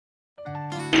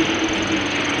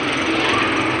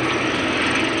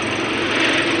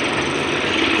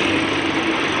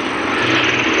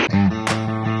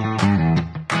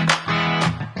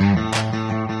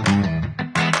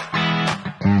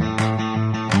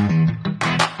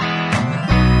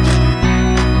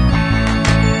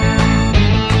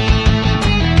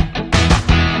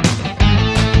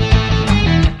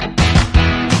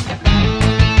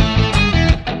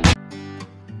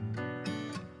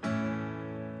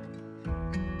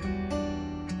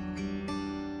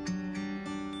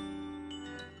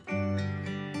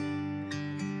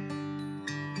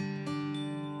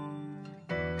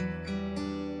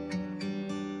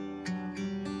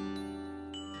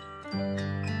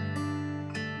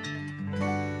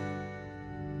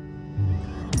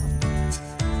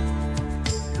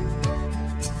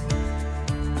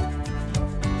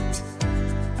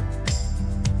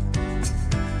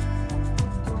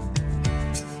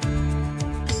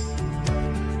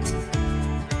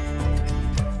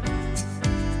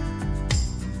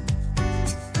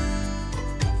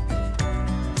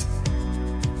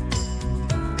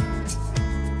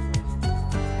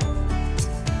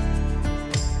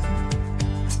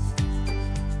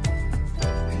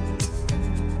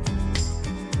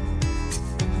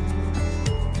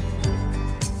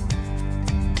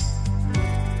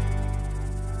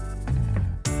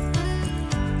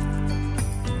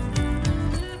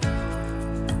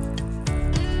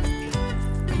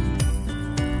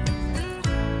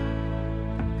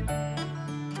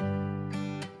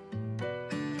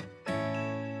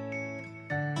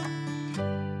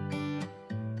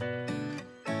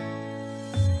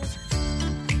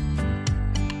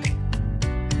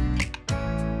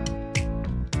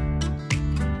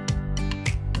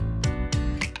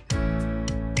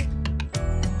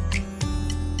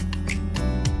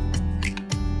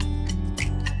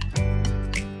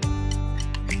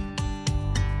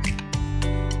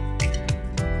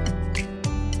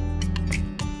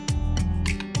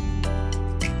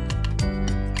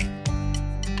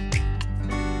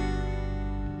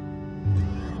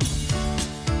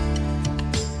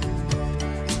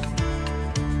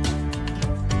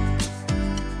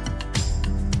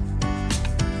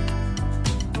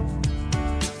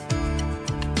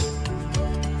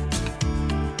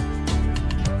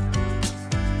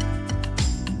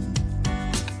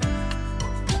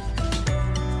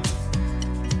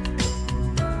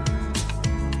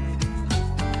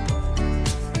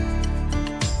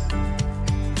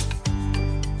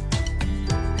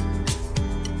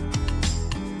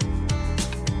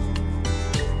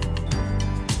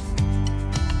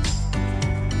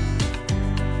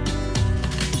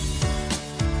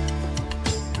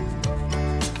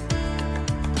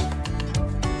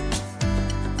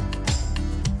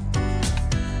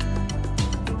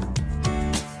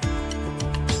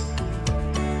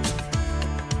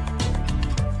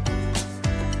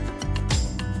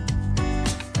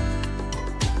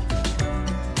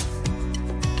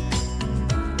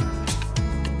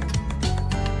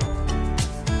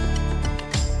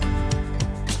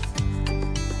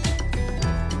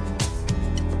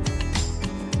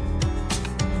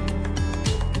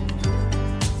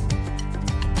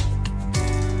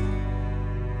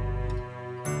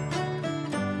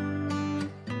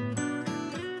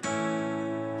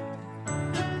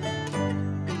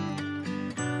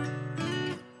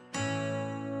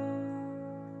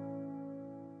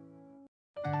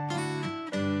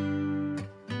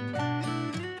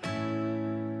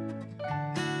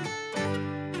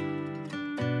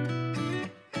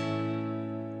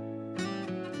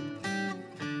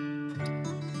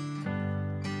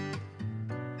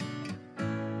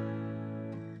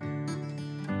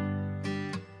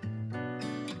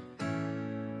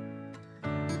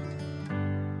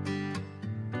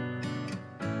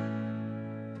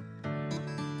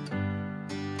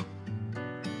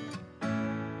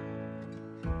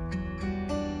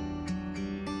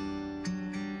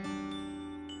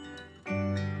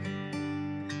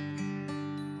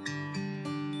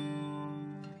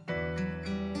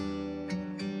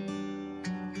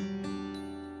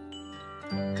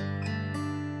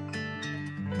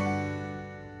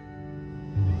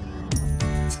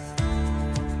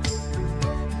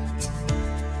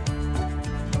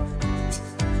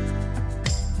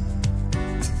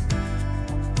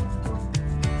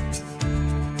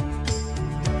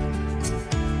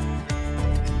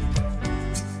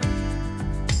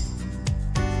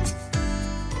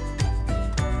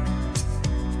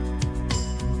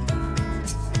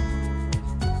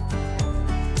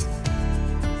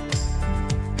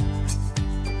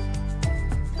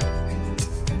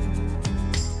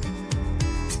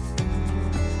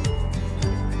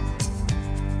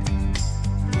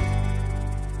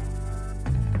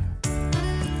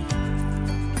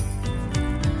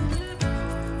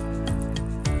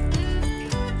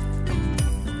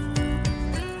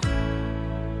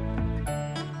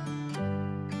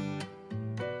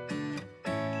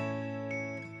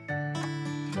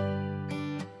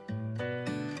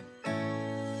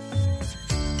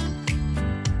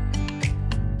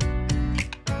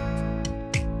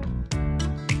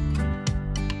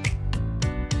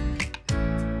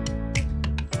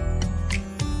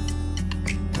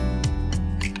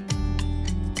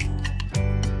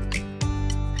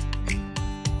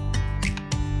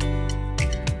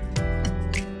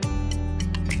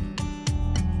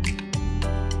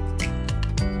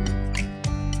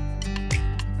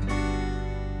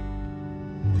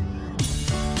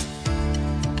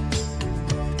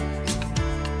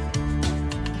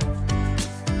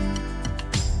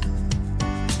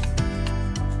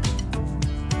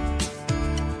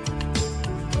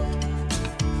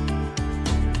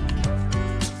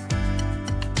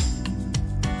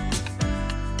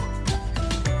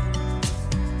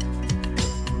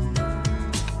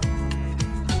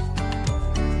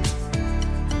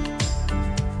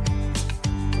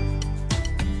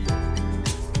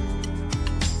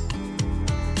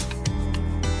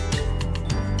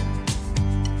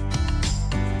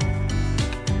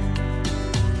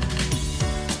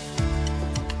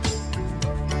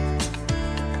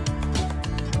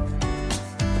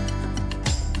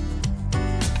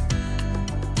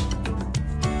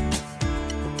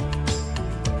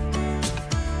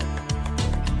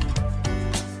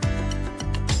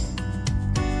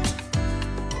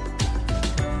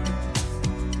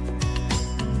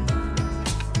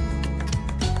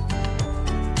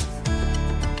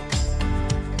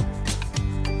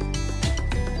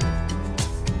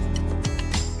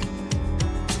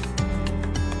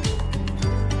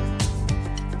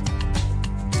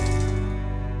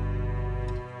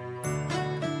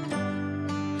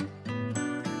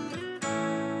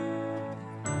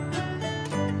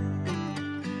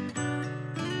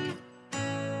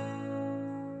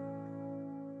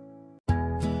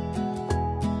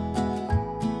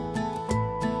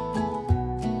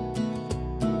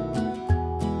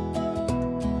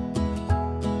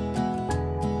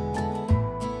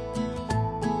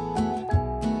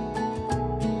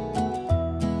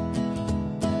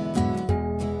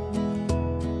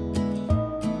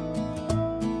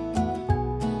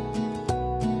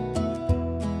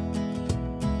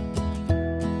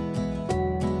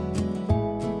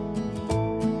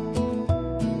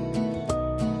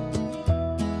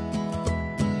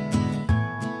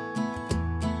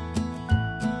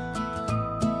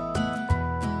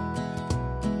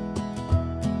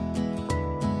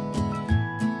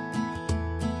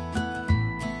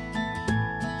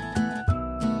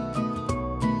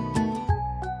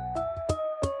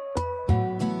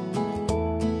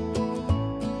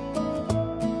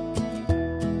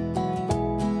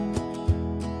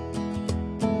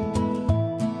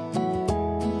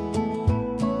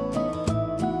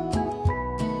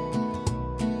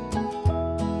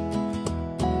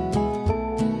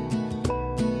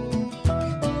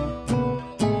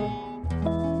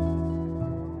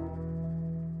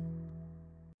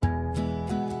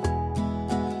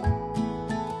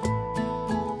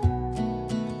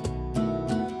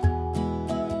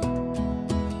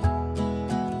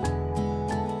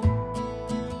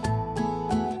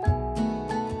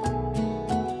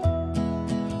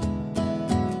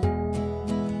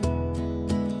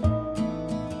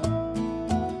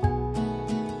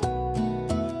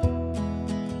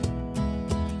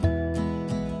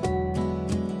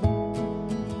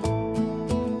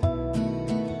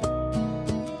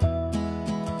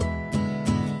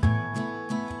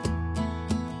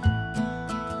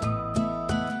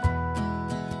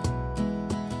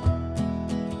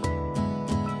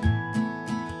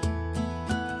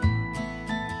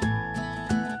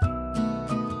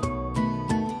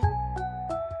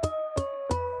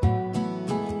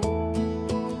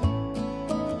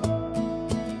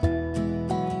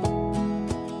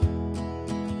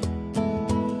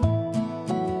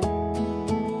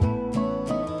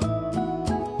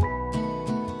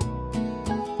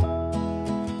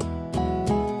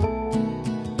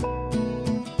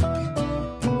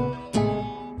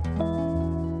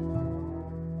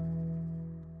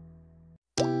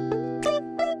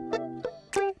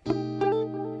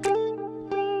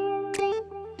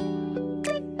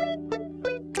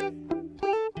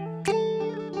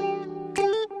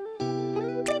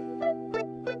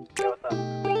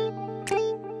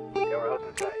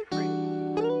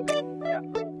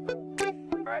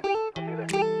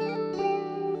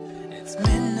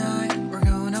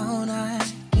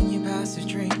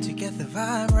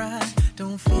vibe right.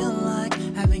 Don't feel like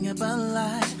having a Bud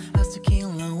Light. How's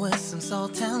tequila with some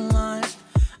salt and lime?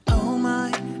 Oh my,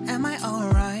 am I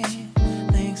alright?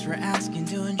 Thanks for asking,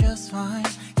 doing just fine.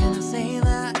 Can I say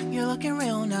that you're looking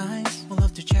real nice? We'll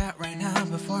love to chat right now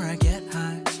before I get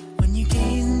high. When you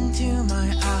gaze into my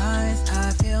eyes,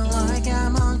 I feel like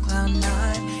I'm on cloud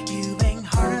nine. You bang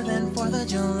harder than 4th of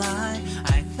July.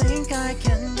 I think I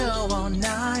can go all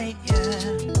night, yeah.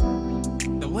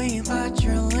 The way you bite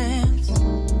your lips,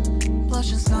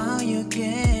 blush and smile you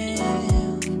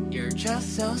give, you're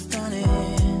just so stunning.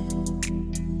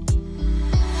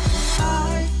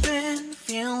 I've been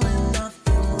feeling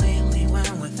nothing lately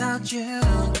when without you.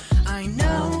 I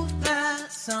know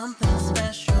that something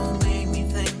special made me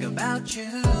think about you.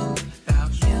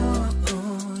 About you, you,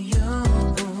 you.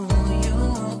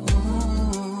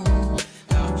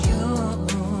 About you,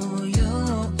 you,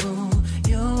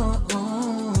 you.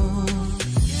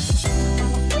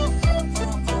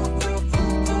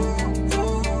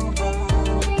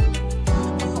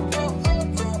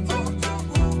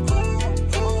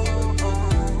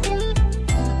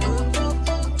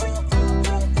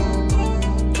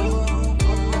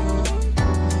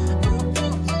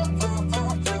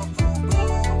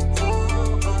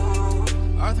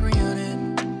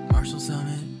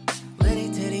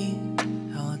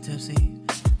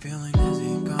 Feeling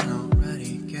dizzy, gone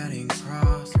already, getting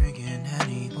cross, drinking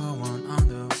Henny, pour one on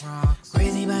the rocks.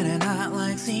 Crazy but not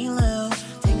like CeeLo.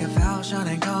 Take a foul shot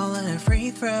and call it a free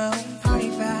throw.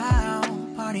 Party foul,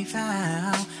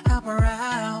 help her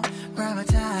out, grab a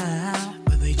towel.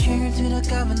 But they cheered to the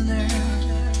governor,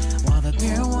 while the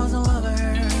beer was a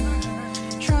lover.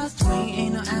 Trust we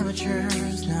ain't no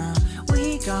amateurs, nah,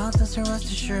 we got this, so rest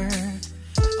assured.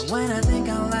 When I think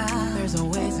out loud, there's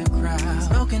always a crowd.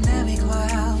 Smoking heavy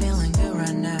cloud, feeling good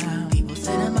right now. People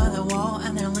sitting by the wall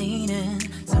and they're leaning.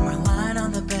 Some are lying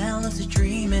on the bed, lucid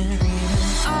dreaming.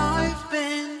 I've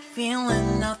been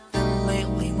feeling nothing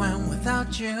lately when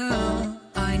without you.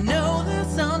 I know that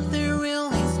something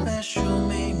really special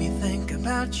made me think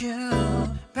about you.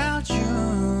 About you.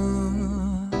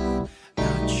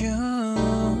 About you.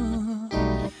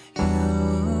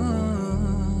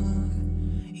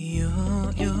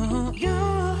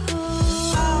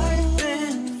 I've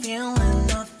been feeling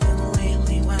nothing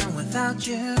lately when without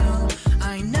you.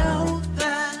 I know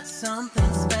that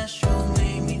something special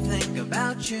made me think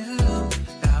about you.